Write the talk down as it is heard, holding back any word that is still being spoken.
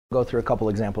Go through a couple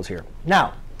examples here.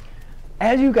 Now,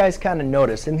 as you guys kind of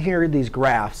notice, and here are these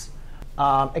graphs,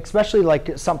 especially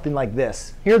like something like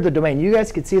this. Here's the domain. You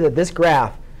guys can see that this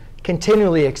graph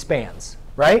continually expands,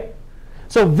 right?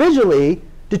 So visually,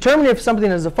 determining if something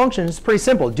is a function is pretty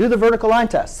simple. Do the vertical line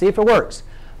test. See if it works.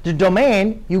 The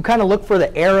domain, you kind of look for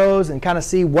the arrows and kind of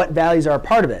see what values are a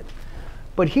part of it.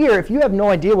 But here, if you have no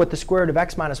idea what the square root of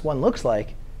x minus 1 looks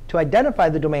like, to identify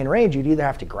the domain range, you'd either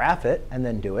have to graph it and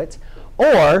then do it,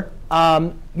 or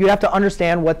you'd have to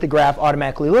understand what the graph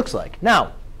automatically looks like.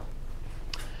 Now,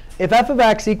 if f of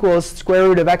x equals square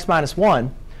root of x minus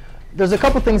 1, there's a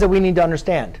couple things that we need to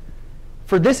understand.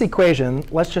 For this equation,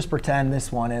 let's just pretend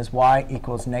this one is y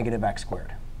equals negative x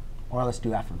squared. Or let's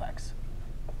do f of x.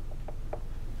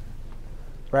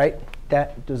 Right?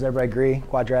 Does everybody agree?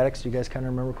 Quadratics? Do you guys kind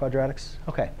of remember quadratics?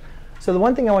 OK. So the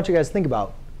one thing I want you guys to think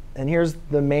about, and here's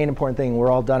the main important thing.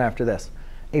 We're all done after this.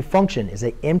 A function is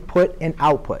an input and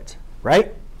output,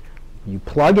 right? You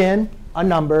plug in a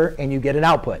number, and you get an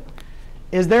output.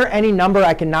 Is there any number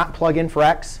I cannot plug in for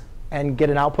x and get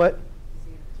an output?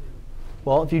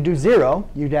 Well, if you do 0,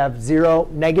 you'd have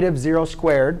negative 0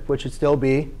 squared, which would still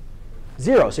be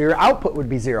 0. So your output would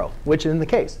be 0, which in the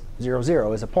case, 0,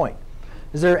 0 is a point.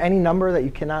 Is there any number that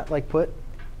you cannot put?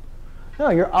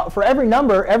 No, for every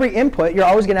number, every input, you're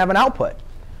always going to have an output.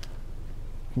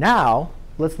 Now,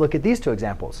 let's look at these two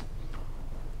examples.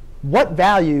 What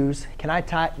values can I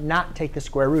not take the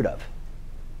square root of?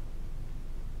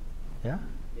 Yeah?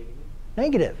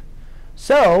 Negative.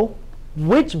 So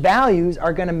which values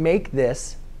are going to make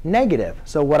this negative?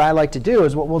 So what I like to do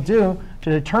is what we'll do to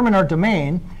determine our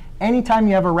domain, anytime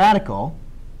you have a radical,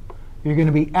 you're going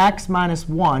to be x minus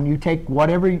 1. You take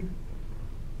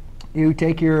you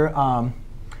take your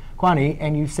quantity,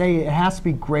 and you say it has to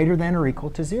be greater than or equal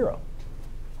to 0.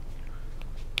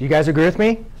 You guys agree with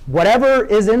me? Whatever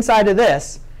is inside of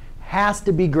this has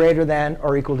to be greater than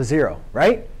or equal to 0,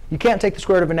 right? You can't take the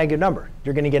square root of a negative number.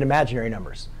 You're going to get imaginary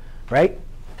numbers, right?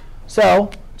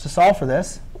 So to solve for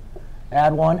this,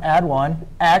 add 1,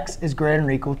 x is greater than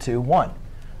or equal to 1.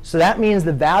 So that means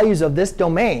the values of this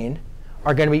domain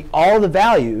are going to be all the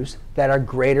values that are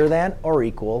greater than or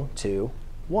equal to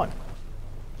 1.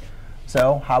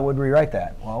 So how would we write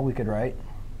that? Well, we could write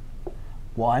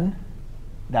 1.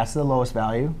 That's the lowest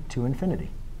value, to infinity.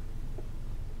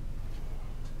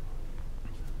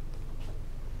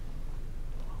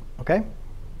 OK?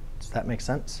 Does that make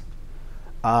sense?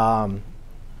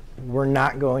 We're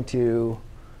not going to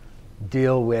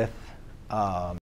deal with